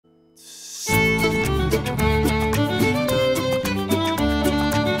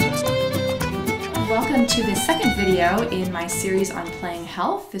video in my series on playing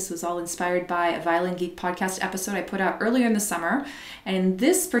health. This was all inspired by a Violin Geek Podcast episode I put out earlier in the summer. And in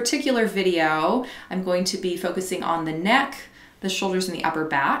this particular video, I'm going to be focusing on the neck, the shoulders, and the upper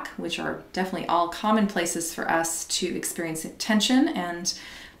back, which are definitely all common places for us to experience tension and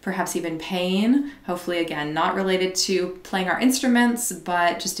perhaps even pain. Hopefully, again, not related to playing our instruments,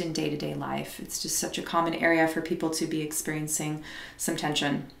 but just in day-to-day life. It's just such a common area for people to be experiencing some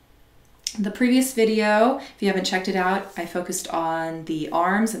tension. The previous video, if you haven't checked it out, I focused on the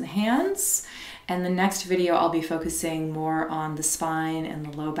arms and the hands. And the next video, I'll be focusing more on the spine and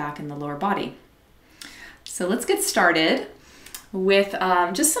the low back and the lower body. So let's get started with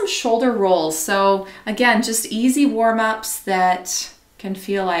just some shoulder rolls. So again, just easy warm-ups that can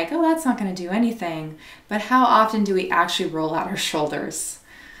feel like, oh, that's not going to do anything. But how often do we actually roll out our shoulders?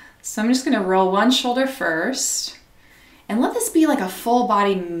 So I'm just going to roll one shoulder first. And let this be like a full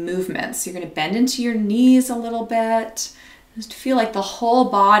body movement. So you're going to bend into your knees a little bit. Just feel like the whole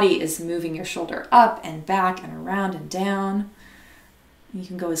body is moving your shoulder up and back and around and down. You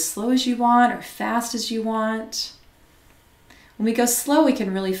can go as slow as you want or fast as you want. When we go slow, we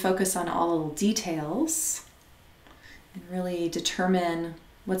can really focus on all the little details and really determine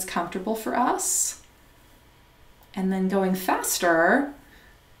what's comfortable for us. And then going faster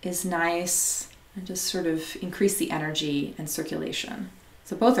is nice and just sort of increase the energy and circulation.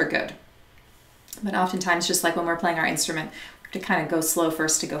 So both are good. But oftentimes, just like when we're playing our instrument, we have to kind of go slow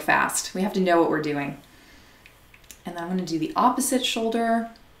first to go fast. We have to know what we're doing. And then I'm going to do the opposite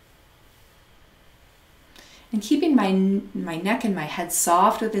shoulder. And keeping my neck and my head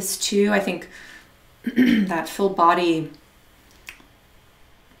soft with this too. I think that full body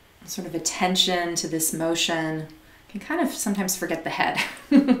sort of attention to this motion can kind of sometimes forget the head.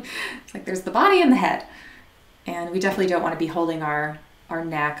 It's like there's the body and the head. And we definitely don't want to be holding our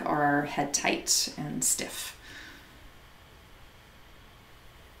neck or our head tight and stiff.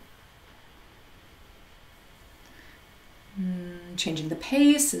 Changing the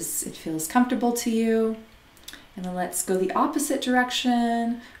pace as it feels comfortable to you. And then let's go the opposite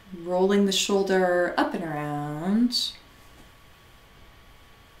direction, rolling the shoulder up and around.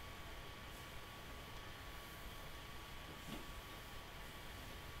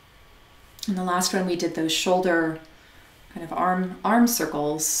 In the last one, we did those shoulder kind of arm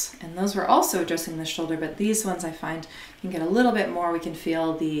circles, and those were also addressing the shoulder, but these ones I find can get a little bit more. We can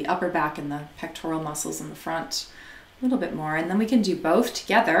feel the upper back and the pectoral muscles in the front a little bit more, and then we can do both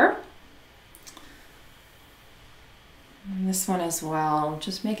together. And this one as well,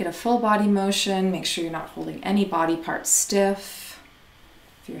 just make it a full body motion. Make sure you're not holding any body parts stiff.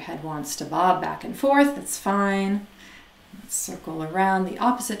 If your head wants to bob back and forth, that's fine. Let's circle around the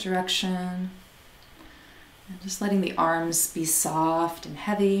opposite direction. And just letting the arms be soft and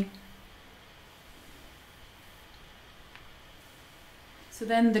heavy. So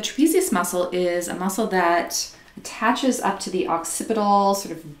then the trapezius muscle is a muscle that attaches up to the occipital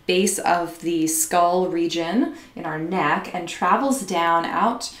sort of base of the skull region in our neck and travels down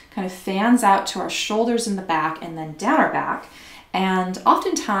out, kind of fans out to our shoulders in the back and then down our back. And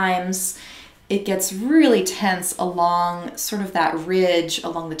oftentimes it gets really tense along sort of that ridge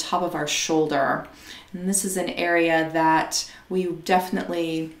along the top of our shoulder. And this is an area that we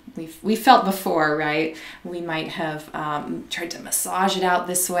definitely, we felt before, right? We might have tried to massage it out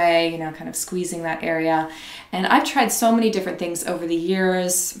this way, you know, kind of squeezing that area. And I've tried so many different things over the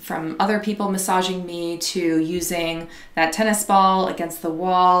years, from other people massaging me to using that tennis ball against the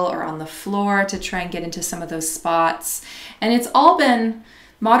wall or on the floor to try and get into some of those spots. And it's all been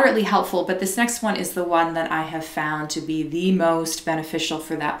moderately helpful, but this next one is the one that I have found to be the most beneficial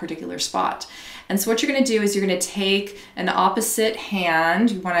for that particular spot. And so what you're going to do is you're going to take an opposite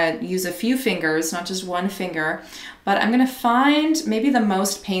hand. You want to use a few fingers, not just one finger, but I'm going to find maybe the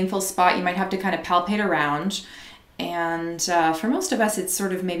most painful spot. You might have to kind of palpate around. And for most of us, it's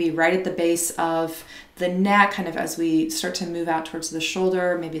sort of maybe right at the base of the neck, kind of as we start to move out towards the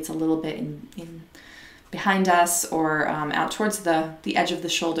shoulder. Maybe it's a little bit in behind us or out towards the edge of the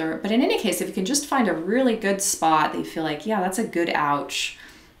shoulder. But in any case, if you can just find a really good spot that you feel like, yeah, that's a good ouch,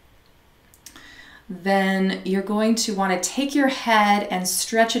 then you're going to want to take your head and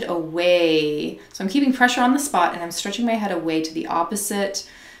stretch it away. So I'm keeping pressure on the spot and I'm stretching my head away to the opposite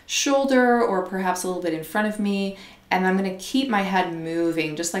shoulder or perhaps a little bit in front of me. And I'm going to keep my head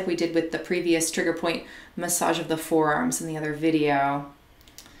moving, just like we did with the previous trigger point massage of the forearms in the other video.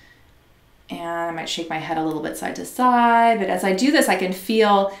 And I might shake my head a little bit side to side, but as I do this, I can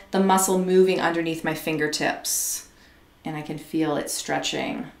feel the muscle moving underneath my fingertips and I can feel it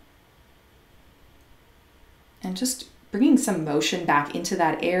stretching. And just bringing some motion back into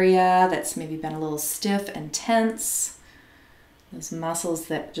that area that's maybe been a little stiff and tense. Those muscles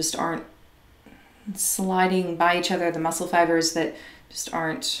that just aren't sliding by each other, the muscle fibers that just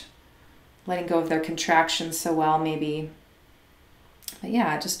aren't letting go of their contractions so well maybe. But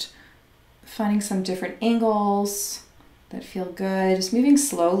yeah, just finding some different angles that feel good. Just moving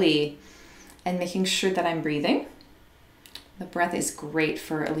slowly and making sure that I'm breathing. The breath is great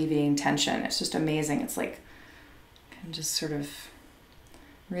for alleviating tension. It's just amazing. It's like I can just sort of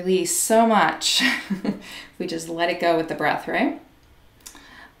release so much if we just let it go with the breath, right?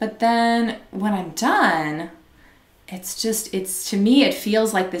 But then when I'm done, to me, it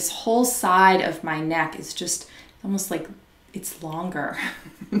feels like this whole side of my neck is just almost like it's longer.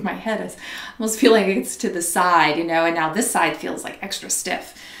 My head is almost feeling like it's to the side, and now this side feels like extra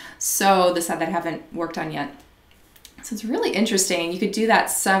stiff. So the side that I haven't worked on yet. So it's really interesting. You could do that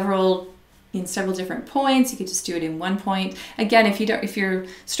in several different points. You could just do it in one point. Again, if you're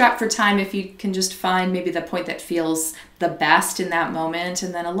strapped for time, if you can just find maybe the point that feels the best in that moment,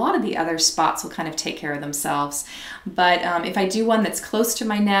 and then a lot of the other spots will kind of take care of themselves. But if I do one that's close to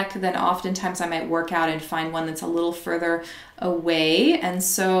my neck, then oftentimes I might work out and find one that's a little further away. And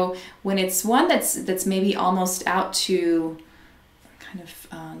so when it's one that's maybe almost out to kind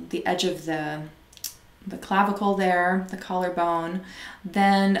of the edge of the clavicle there, the collarbone,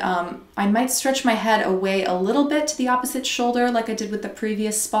 then I might stretch my head away a little bit to the opposite shoulder like I did with the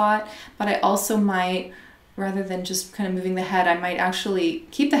previous spot, but I also might, rather than just kind of moving the head, I might actually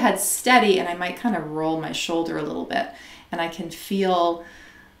keep the head steady and I might kind of roll my shoulder a little bit, and I can feel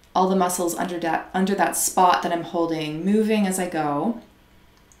all the muscles under that spot that I'm holding moving as I go.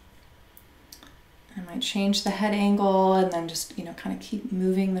 I might change the head angle and then just, kind of keep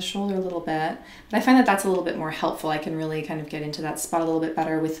moving the shoulder a little bit. But I find that that's a little bit more helpful. I can really kind of get into that spot a little bit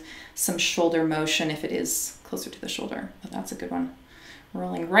better with some shoulder motion if it is closer to the shoulder. But that's a good one.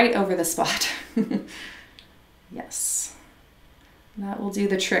 Rolling right over the spot. Yes. That will do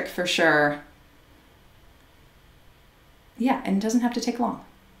the trick for sure. Yeah, and it doesn't have to take long.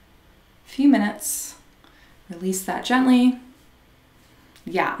 A few minutes. Release that gently.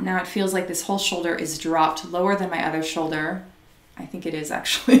 Yeah, now it feels like this whole shoulder is dropped lower than my other shoulder. I think it is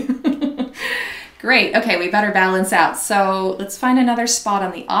actually. Great. Okay, we better balance out. So let's find another spot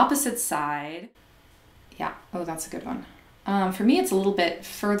on the opposite side. Yeah. Oh, that's a good one. For me, it's a little bit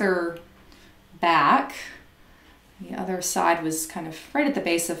further back. The other side was kind of right at the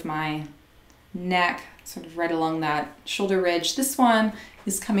base of my neck, sort of right along that shoulder ridge. This one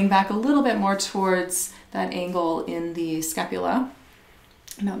is coming back a little bit more towards that angle in the scapula.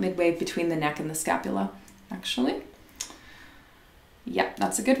 About midway between the neck and the scapula, actually. Yep,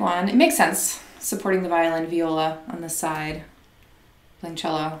 that's a good one. It makes sense, supporting the violin, viola on the side, playing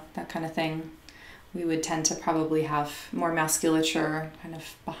cello, that kind of thing. We would tend to probably have more musculature kind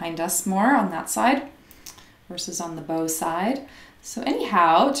of behind us more on that side versus on the bow side. So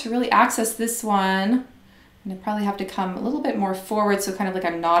anyhow, to really access this one, I'm gonna probably have to come a little bit more forward, so kind of like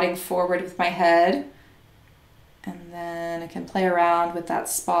I'm nodding forward with my head. And then I can play around with that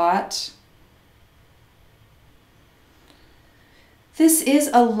spot. This is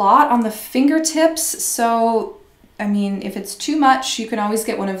a lot on the fingertips, so I mean, if it's too much, you can always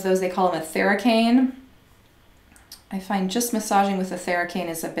get one of those, they call them a theracane. I find just massaging with a theracane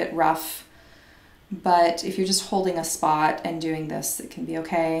is a bit rough, but if you're just holding a spot and doing this, it can be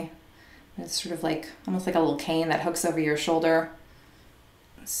okay. It's sort of like, almost like a little cane that hooks over your shoulder.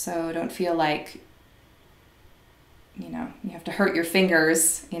 So don't feel like you have to hurt your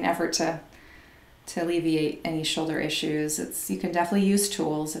fingers in effort to alleviate any shoulder issues. You can definitely use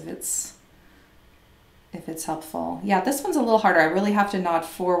tools if it's helpful. Yeah, this one's a little harder. I really have to nod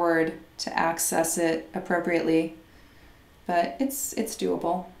forward to access it appropriately, but it's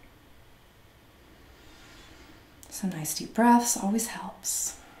doable. Some nice deep breaths always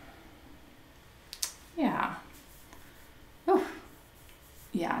helps. Yeah. Oh.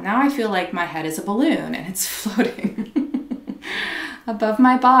 Yeah, now I feel like my head is a balloon and it's floating above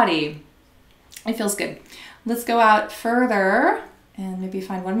my body. It feels good. Let's go out further and maybe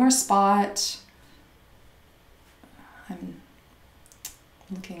find one more spot. I'm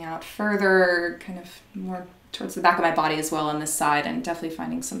looking out further, kind of more towards the back of my body as well on this side, and definitely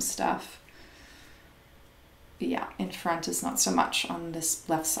finding some stuff. Yeah, in front is not so much on this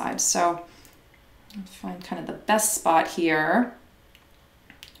left side. So I'll find kind of the best spot here.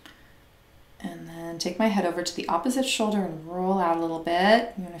 And then take my head over to the opposite shoulder and roll out a little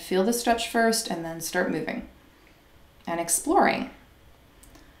bit. I'm going to feel the stretch first and then start moving and exploring.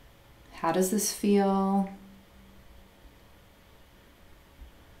 How does this feel?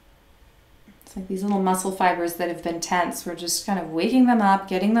 It's like these little muscle fibers that have been tense. We're just kind of waking them up,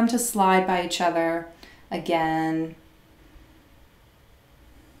 getting them to slide by each other again.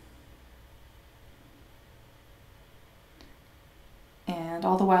 And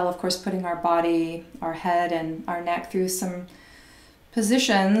all the while, of course, putting our body, our head, and our neck through some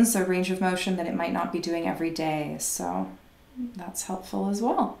positions, a range of motion that it might not be doing every day. So that's helpful as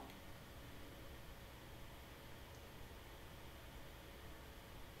well.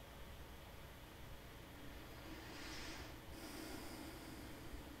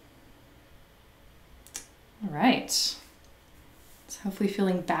 All right. So hopefully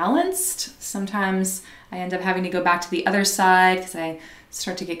feeling balanced. Sometimes I end up having to go back to the other side because I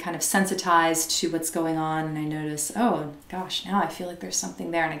start to get kind of sensitized to what's going on, and I notice, oh gosh, now I feel like there's something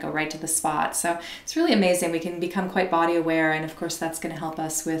there, and I go right to the spot. So it's really amazing. We can become quite body aware, and of course that's going to help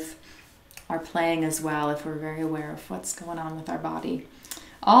us with our playing as well if we're very aware of what's going on with our body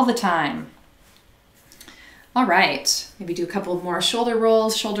all the time. All right, maybe do a couple more shoulder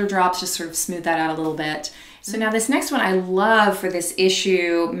rolls, shoulder drops, just sort of smooth that out a little bit. So now this next one I love for this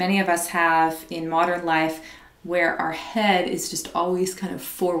issue many of us have in modern life, where our head is just always kind of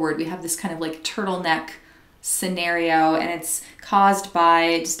forward. We have this kind of like turtleneck scenario, and it's caused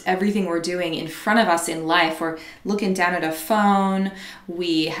by just everything we're doing in front of us in life. We're looking down at a phone,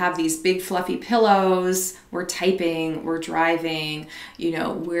 we have these big fluffy pillows, we're typing, we're driving, you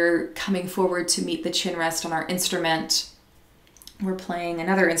know, we're coming forward to meet the chin rest on our instrument. We're playing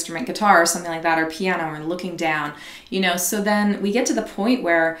another instrument, guitar or something like that, or piano, and looking down, you know. So then we get to the point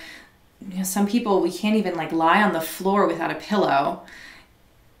where, you know, some people, we can't even like lie on the floor without a pillow.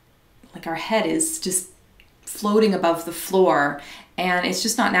 Like our head is just floating above the floor, and it's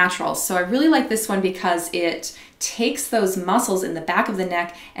just not natural. So I really like this one because it takes those muscles in the back of the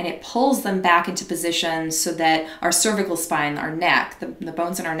neck and it pulls them back into position so that our cervical spine, our neck, the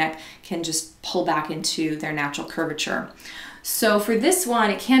bones in our neck can just pull back into their natural curvature. So for this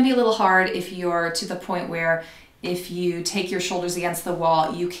one, it can be a little hard if you're to the point where if you take your shoulders against the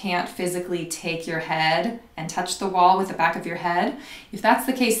wall, you can't physically take your head and touch the wall with the back of your head. If that's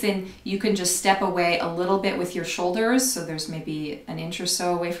the case, then you can just step away a little bit with your shoulders. So there's maybe an inch or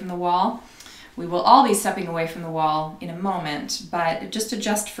so away from the wall. We will all be stepping away from the wall in a moment, but just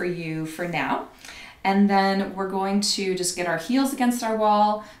adjust for you for now. And then we're going to just get our heels against our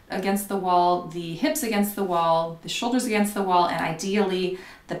wall, against the wall, the hips against the wall, the shoulders against the wall, and ideally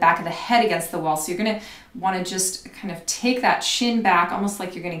the back of the head against the wall. So you're going to want to just kind of take that chin back, almost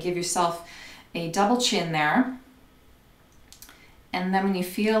like you're going to give yourself a double chin there. And then when you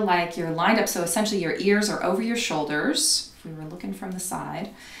feel like you're lined up, so essentially your ears are over your shoulders, if we were looking from the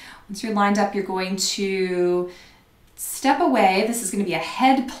side. Once you're lined up, you're going to step away. This is going to be a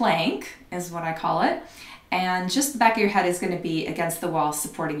head plank, is what I call it. And just the back of your head is going to be against the wall,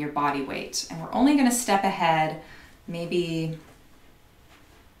 supporting your body weight. And we're only going to step ahead maybe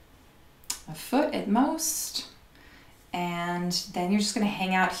a foot at most. And then you're just going to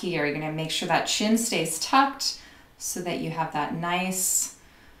hang out here. You're going to make sure that chin stays tucked so that you have that nice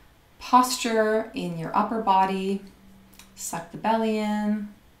posture in your upper body. Suck the belly in.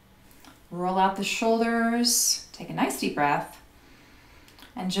 Roll out the shoulders. Take a nice deep breath.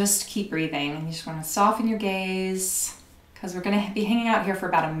 And just keep breathing. And you just want to soften your gaze because we're going to be hanging out here for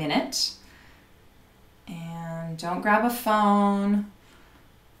about a minute. And don't grab a phone.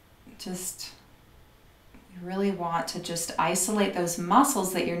 Just, you really want to just isolate those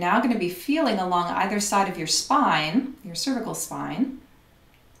muscles that you're now going to be feeling along either side of your spine, your cervical spine.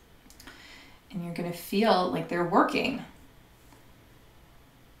 And you're going to feel like they're working.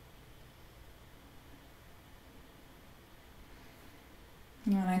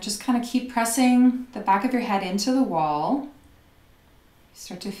 And I just kind of keep pressing the back of your head into the wall. You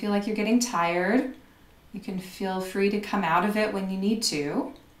start to feel like you're getting tired. You can feel free to come out of it when you need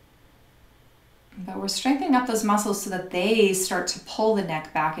to. But we're strengthening up those muscles so that they start to pull the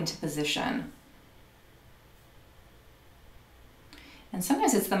neck back into position. And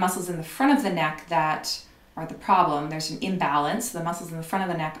sometimes it's the muscles in the front of the neck that are the problem. There's an imbalance. The muscles in the front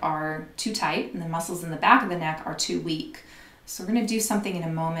of the neck are too tight, and the muscles in the back of the neck are too weak. So we're going to do something in a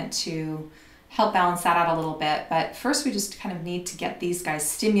moment to help balance that out a little bit. But first we just kind of need to get these guys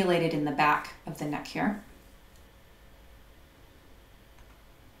stimulated in the back of the neck here.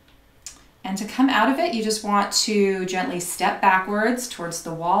 And to come out of it, you just want to gently step backwards towards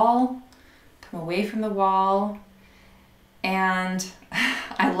the wall, come away from the wall. And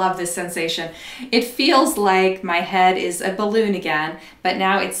I love this sensation. It feels like my head is a balloon again, but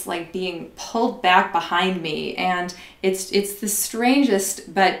now it's like being pulled back behind me. And it's the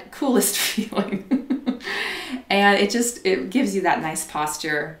strangest but coolest feeling. And it gives you that nice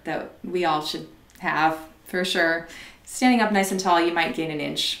posture that we all should have for sure. Standing up nice and tall, you might gain an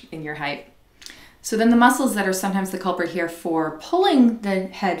inch in your height. So then the muscles that are sometimes the culprit here for pulling the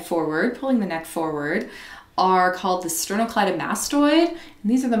head forward, pulling the neck forward, are called the sternocleidomastoid. And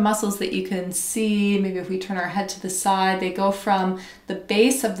these are the muscles that you can see, maybe if we turn our head to the side, they go from the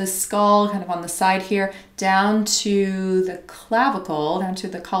base of the skull, kind of on the side here, down to the clavicle, down to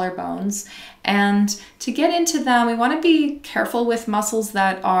the collarbones. And to get into them, we want to be careful with muscles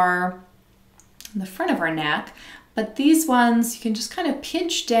that are in the front of our neck. But these ones, you can just kind of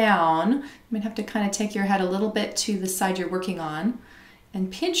pinch down. You might have to kind of take your head a little bit to the side you're working on and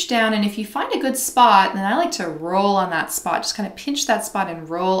pinch down. And if you find a good spot, then I like to roll on that spot. Just kind of pinch that spot and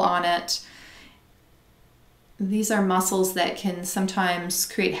roll on it. These are muscles that can sometimes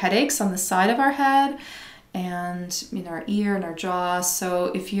create headaches on the side of our head and in our ear and our jaw. So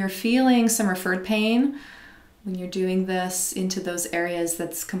if you're feeling some referred pain when you're doing this into those areas,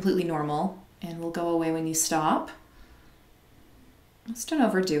 that's completely normal and will go away when you stop. Just don't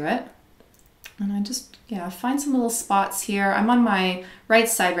overdo it. And I just, find some little spots here. I'm on my right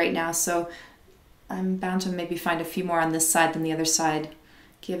side right now, so I'm bound to maybe find a few more on this side than the other side,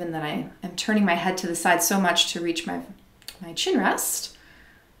 given that I am turning my head to the side so much to reach my chin rest.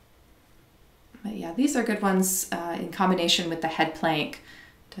 But yeah, these are good ones in combination with the head plank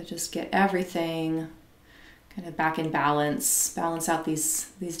to just get everything kind of back in balance out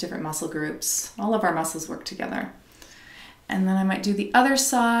these different muscle groups. All of our muscles work together. And then I might do the other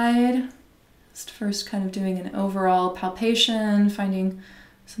side. Just first kind of doing an overall palpation, finding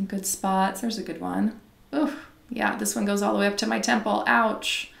some good spots. There's a good one. Oh, yeah, this one goes all the way up to my temple.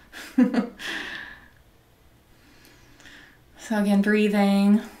 Ouch. So again,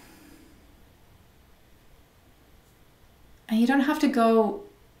 breathing. And you don't have to go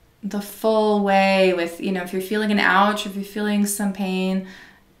the full way with, if you're feeling an ouch, if you're feeling some pain,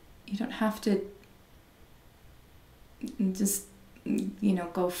 you don't have to just,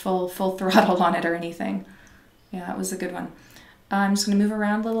 go full throttle on it or anything. Yeah, that was a good one. I'm just going to move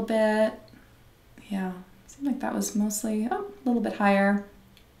around a little bit. Yeah, seemed like that was mostly, a little bit higher.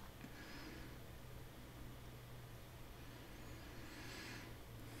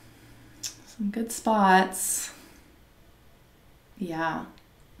 Some good spots. Yeah,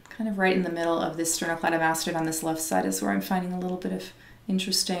 kind of right in the middle of this sternocleidomastoid on this left side is where I'm finding a little bit of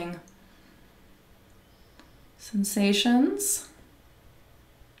interesting sensations.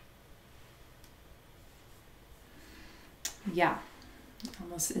 Yeah,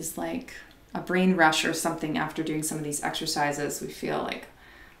 almost is like a brain rush or something after doing some of these exercises. We feel like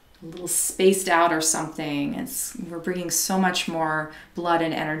a little spaced out or something. We're bringing so much more blood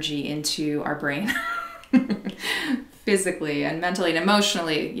and energy into our brain. Physically and mentally and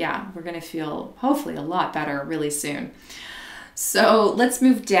emotionally. Yeah, we're going to feel hopefully a lot better really soon. So let's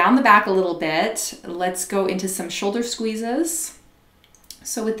move down the back a little bit. Let's go into some shoulder squeezes.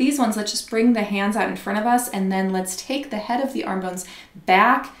 So with these ones, let's just bring the hands out in front of us, and then let's take the head of the arm bones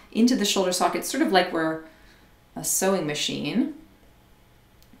back into the shoulder socket, sort of like we're a sewing machine.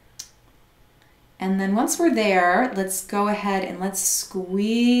 And then once we're there, let's go ahead and let's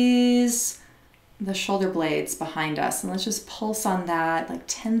squeeze the shoulder blades behind us. And let's just pulse on that like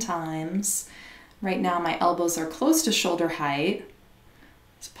 10 times. Right now my elbows are close to shoulder height.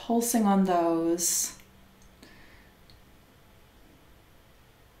 Just pulsing on those.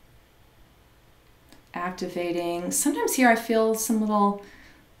 Activating. Sometimes here I feel some little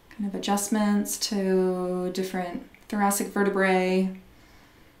kind of adjustments to different thoracic vertebrae.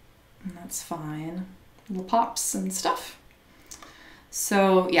 And that's fine. Little pops and stuff.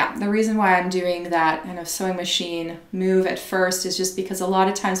 So yeah, the reason why I'm doing that kind of sewing machine move at first is just because a lot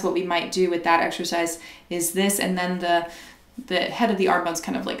of times what we might do with that exercise is this, and then the head of the arm bone's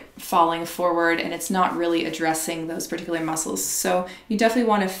kind of like falling forward, and it's not really addressing those particular muscles. So you definitely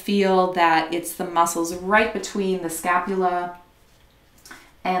want to feel that it's the muscles right between the scapula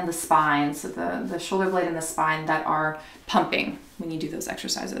and the spine, so the shoulder blade and the spine, that are pumping when you do those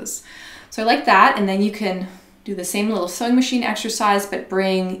exercises. So I like that, and then you can do the same little sewing machine exercise, but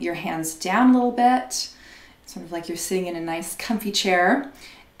bring your hands down a little bit, sort of like you're sitting in a nice comfy chair,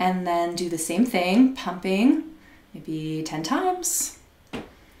 and then do the same thing, pumping, maybe 10 times,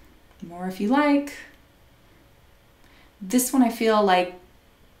 more if you like. This one I feel like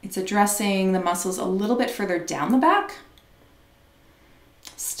it's addressing the muscles a little bit further down the back.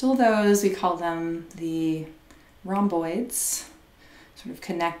 Still those, we call them the rhomboids. Sort of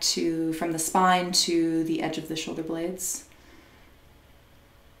connect from the spine to the edge of the shoulder blades.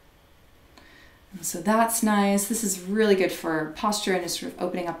 And so that's nice. This is really good for posture and just sort of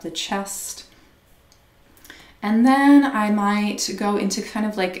opening up the chest. And then I might go into kind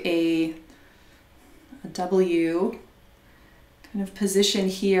of like a W kind of position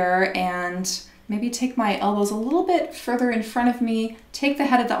here, and maybe take my elbows a little bit further in front of me, take the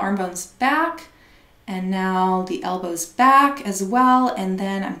head of the arm bones back, and now the elbows back as well. And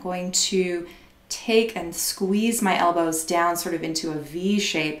then I'm going to take and squeeze my elbows down sort of into a V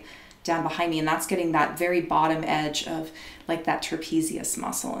shape down behind me, and that's getting that very bottom edge of like that trapezius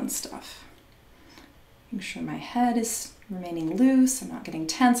muscle and stuff. Making sure my head is remaining loose, I'm not getting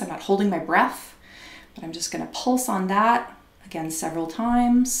tense, I'm not holding my breath, but I'm just going to pulse on that again several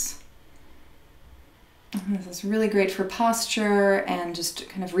times. And this is really great for posture and just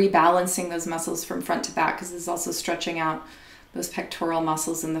kind of rebalancing those muscles from front to back, because this is also stretching out those pectoral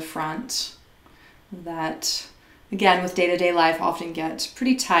muscles in the front that, again, with day-to-day life often get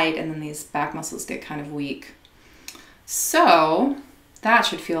pretty tight, and then these back muscles get kind of weak. So that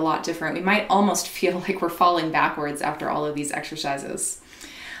should feel a lot different. We might almost feel like we're falling backwards after all of these exercises.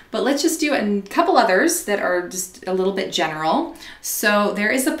 But let's just do a couple others that are just a little bit general. So there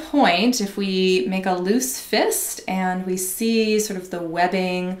is a point, if we make a loose fist and we see sort of the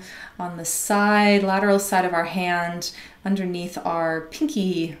webbing on the side, lateral side of our hand, underneath our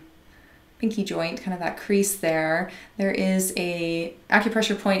pinky joint, kind of that crease there, there is a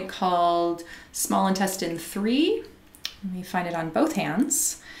acupressure point called small intestine 3. We find it on both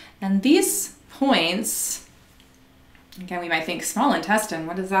hands. And these points, again, we might think small intestine,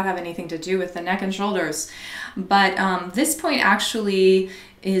 what does that have anything to do with the neck and shoulders? But this point actually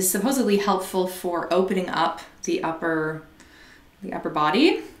is supposedly helpful for opening up the upper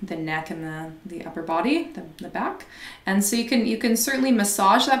body, the neck and the upper body, the back. And so you can certainly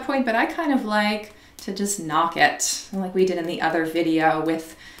massage that point, but I kind of like to just knock it, like we did in the other video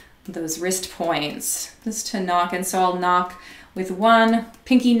with those wrist points, just to knock. And so I'll knock with one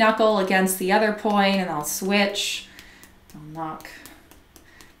pinky knuckle against the other point, and I'll switch. I'll knock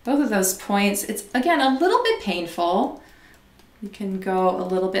both of those points. It's, again, a little bit painful. We can go a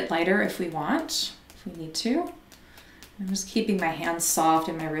little bit lighter if we want, if we need to. I'm just keeping my hands soft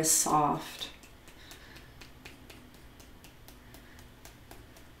and my wrists soft.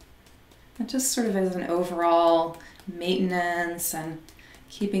 And just sort of as an overall maintenance and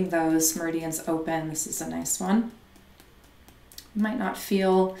keeping those meridians open. This is a nice one. You might not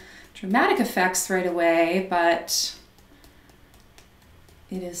feel dramatic effects right away, but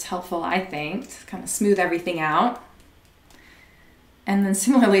it is helpful, I think, to kind of smooth everything out. And then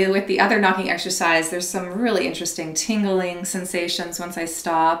similarly with the other knocking exercise, there's some really interesting tingling sensations once I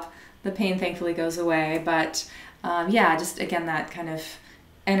stop. The pain thankfully goes away, but yeah, just again, that kind of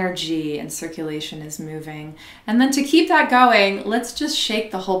energy and circulation is moving. And then to keep that going, let's just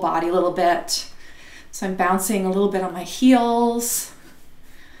shake the whole body a little bit. So I'm bouncing a little bit on my heels,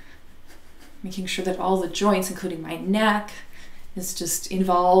 making sure that all the joints, including my neck, is just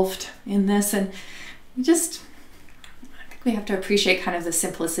involved in this. And I think we have to appreciate kind of the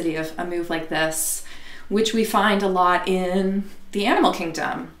simplicity of a move like this, which we find a lot in the animal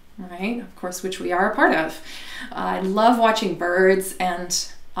kingdom, right? Of course, which we are a part of. I love watching birds, and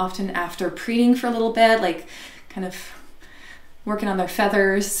often after preening for a little bit, like kind of working on their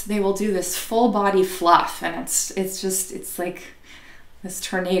feathers, they will do this full body fluff, and it's like this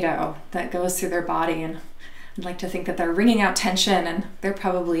tornado that goes through their body. And I'd like to think that they're wringing out tension, and they're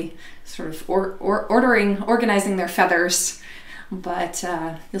probably sort of organizing their feathers. But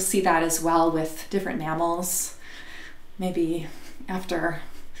you'll see that as well with different mammals. Maybe after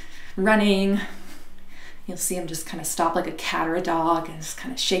running, you'll see them just kind of stop like a cat or a dog and just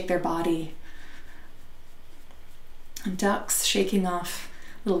kind of shake their body. And ducks shaking off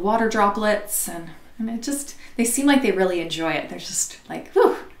little water droplets, and they seem like they really enjoy it. They're just like,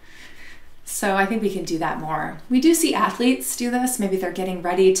 whew. So I think we can do that more. We do see athletes do this. Maybe they're getting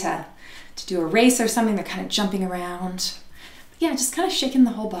ready to do a race or something. They're kind of jumping around. But yeah, just kind of shaking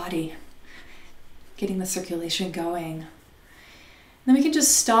the whole body, getting the circulation going. Then we can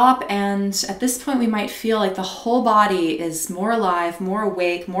just stop, and at this point we might feel like the whole body is more alive, more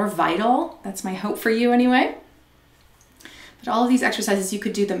awake, more vital. That's my hope for you anyway. But all of these exercises, you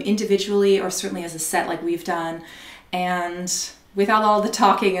could do them individually or certainly as a set like we've done. And without all the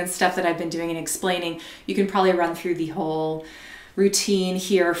talking and stuff that I've been doing and explaining, you can probably run through the whole routine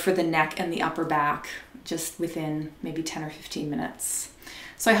here for the neck and the upper back just within maybe 10 or 15 minutes.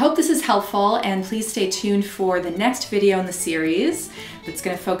 So I hope this is helpful, and please stay tuned for the next video in the series that's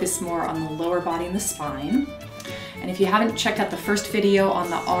going to focus more on the lower body and the spine. And if you haven't checked out the first video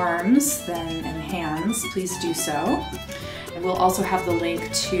on the arms and hands, please do so. And we'll also have the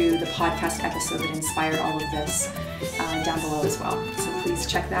link to the podcast episode that inspired all of this down below as well. So please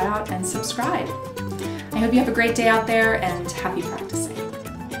check that out and subscribe. I hope you have a great day out there and happy practicing.